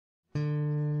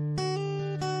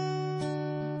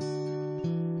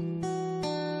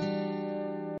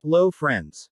Hello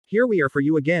friends. Here we are for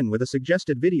you again with a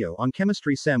suggested video on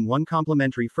Chemistry Sem 1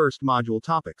 Complementary First Module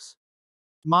Topics.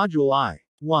 Module I.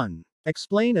 1.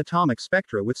 Explain atomic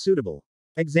spectra with suitable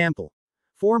example.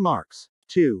 4 marks.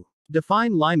 2.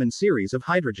 Define Lyman series of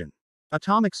hydrogen.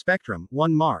 Atomic spectrum,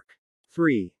 1 mark.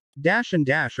 3. Dash and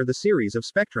dash are the series of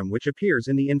spectrum which appears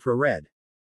in the infrared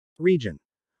region.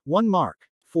 1 mark.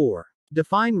 4.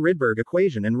 Define Rydberg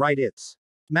equation and write its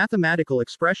mathematical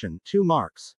expression, 2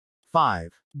 marks.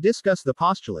 5. Discuss the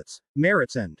postulates,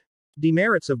 merits and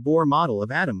demerits of Bohr model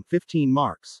of atom, 15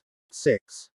 marks.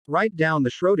 6. Write down the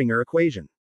Schrödinger equation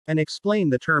and explain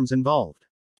the terms involved.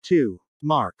 2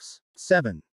 marks.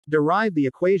 7. Derive the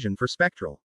equation for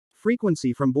spectral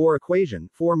frequency from Bohr equation,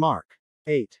 4 mark.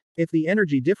 8. If the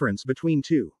energy difference between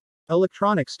two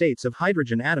electronic states of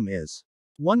hydrogen atom is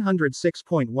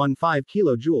 106.15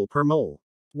 kJ per mole,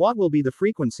 what will be the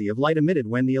frequency of light emitted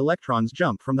when the electrons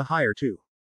jump from the higher to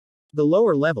the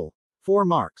lower level? 4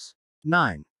 marks.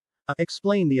 9.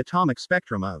 Explain the atomic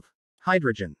spectrum of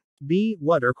hydrogen. B.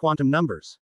 What are quantum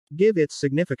numbers? Give its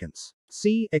significance.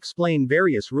 C. Explain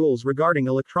various rules regarding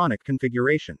electronic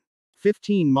configuration.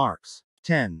 15 marks.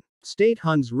 10. State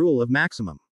Hund's rule of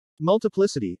maximum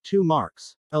multiplicity, 2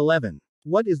 marks. 11.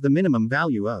 What is the minimum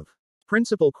value of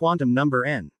principal quantum number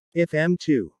n? If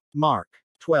M2 mark.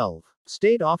 12.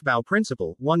 State Aufbau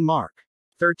principle, 1 mark.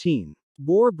 13.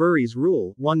 Bohr-Bury's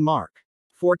rule, 1 mark.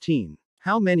 14.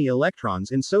 How many electrons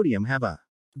in sodium have a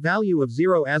value of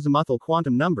 0 azimuthal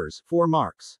quantum numbers, 4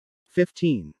 marks.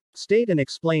 15. State and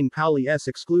explain Pauli's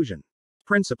exclusion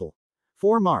principle.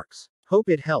 4 marks. Hope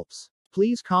it helps.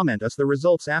 Please comment us the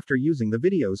results after using the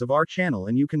videos of our channel,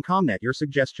 and you can comment your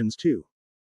suggestions too.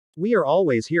 We are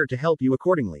always here to help you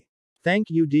accordingly.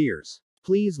 Thank you dears.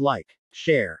 Please like,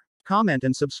 share, comment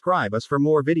and subscribe us for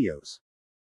more videos.